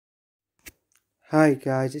Hi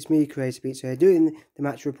guys, it's me, Crazy Beats here, doing the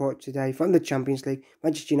match report today from the Champions League.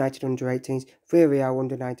 Manchester United under-18s, Villarreal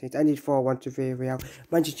under-19s, ended 4-1 to Villarreal.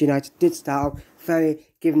 Manchester United did start out very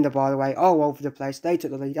giving the ball away all over the place. They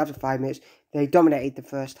took the lead after 5 minutes. They dominated the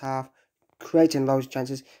first half, creating loads of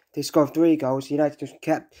chances. They scored 3 goals. United just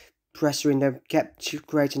kept pressuring them, kept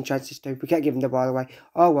creating chances too. We kept giving the ball away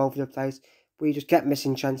all over the place. We just kept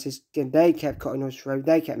missing chances. They kept cutting us through.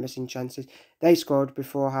 They kept missing chances. They scored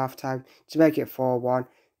before half-time to make it 4-1.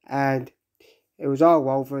 And it was all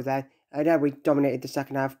over then. And then we dominated the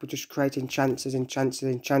second half. We just creating chances and chances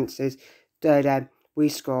and chances. Then we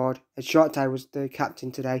scored. And Shorteye was the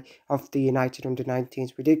captain today of the United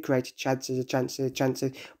under-19s. We did create chances and chances and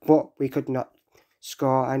chances. But we could not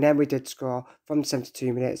score, and then we did score from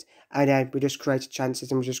 72 minutes, and then we just created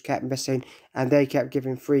chances and we just kept missing, and they kept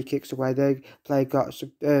giving free kicks away. They play got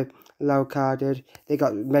low carded. They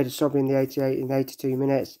got made a sub in the 88 and 82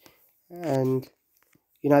 minutes, and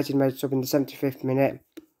United made a sub in the 75th minute,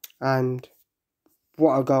 and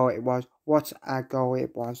what a goal it was! What a goal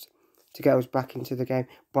it was to get us back into the game,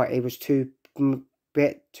 but it was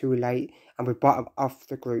bit too late, and we're bottom off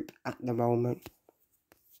the group at the moment.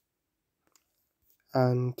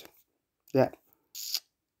 And yeah,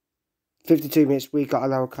 52 minutes, we got a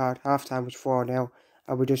lower card. Half time was 4-0,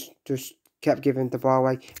 and we just kept giving the ball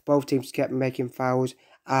away. Both teams kept making fouls,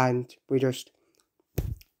 and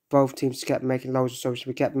both teams kept making loads of subs.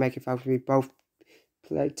 We kept making fouls. Both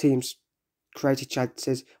teams created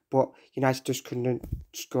chances, but United just couldn't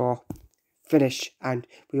score. Finish, and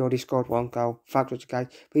we already scored 1 goal. Thanks, guys.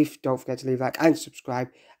 Please don't forget to leave a like and subscribe.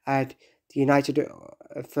 And the United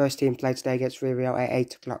first team played today against Villarreal at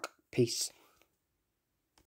 8 o'clock. Peace.